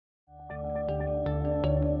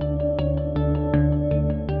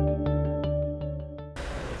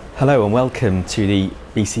Hello and welcome to the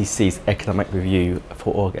BCC's Economic Review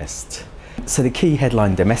for August. So the key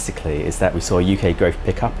headline domestically is that we saw UK growth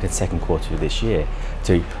pick up in the second quarter of this year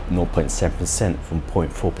to 0.7% from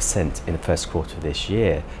 0.4% in the first quarter of this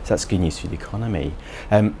year. So that's good news for the economy.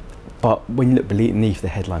 But when you look beneath the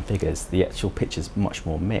headline figures, the actual picture is much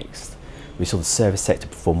more mixed. We saw the service sector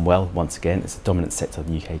perform well once again. It's a dominant sector of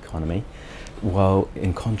the UK economy, while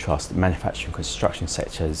in contrast the manufacturing and construction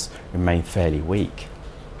sectors remain fairly weak.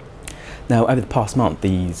 Now, over the past month,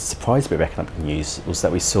 the surprise bit of economic news was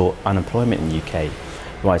that we saw unemployment in the UK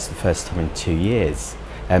rise for the first time in 2 years.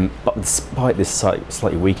 But despite this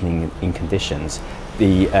slightly weakening in conditions,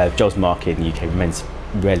 the jobs market in the UK remains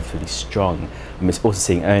relatively strong. And we're also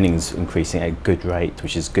seeing earnings increasing at a good rate,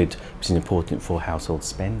 which is good, which is important for household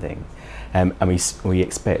spending. And we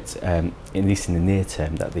expect, at least in the near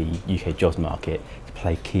term, that the UK jobs market to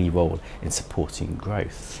play a key role in supporting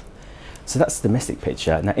growth. So that's the domestic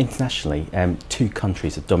picture. Now internationally, two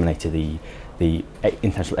countries have dominated the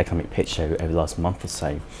international economic picture over the last month or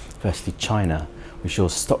so. Firstly, China. We saw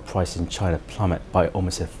stock prices in China plummet by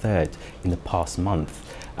almost a third in the past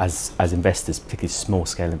month as investors, particularly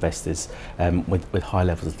small-scale investors with high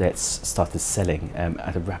levels of debts, started selling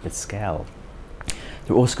at a rapid scale.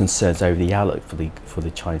 There are also concerns over the outlook for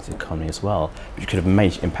the Chinese economy as well, which could have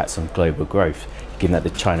major impacts on global growth, given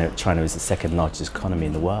that China is the second largest economy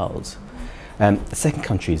in the world. The second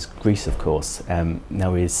country is Greece, of course.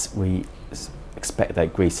 We expect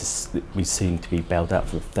that Greece is soon to be bailed out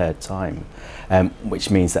for the third time,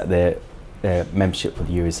 which means that their membership for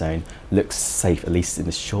the Eurozone looks safe, at least in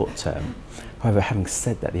the short term. However, having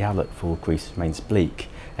said that, the outlook for Greece remains bleak.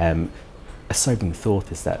 A sobering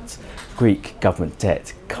thought is that Greek government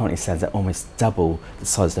debt currently stands at almost double the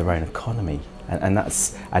size of their own economy,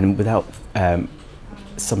 and without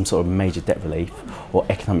some sort of major debt relief or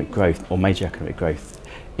economic growth or major economic growth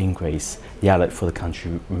in Greece, the outlook for the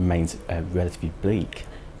country remains relatively bleak.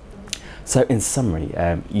 So in summary,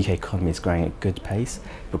 UK economy is growing at a good pace,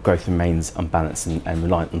 but growth remains unbalanced and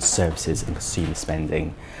reliant on services and consumer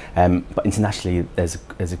spending. But internationally, there's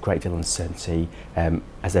a great deal of uncertainty,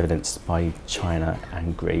 as evidenced by China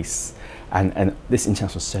and Greece. And this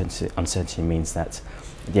international uncertainty means that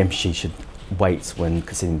the MPC should wait when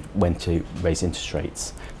considering when to raise interest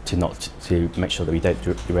rates to make sure that we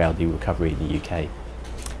don't derail the recovery in the UK.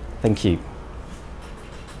 Thank you.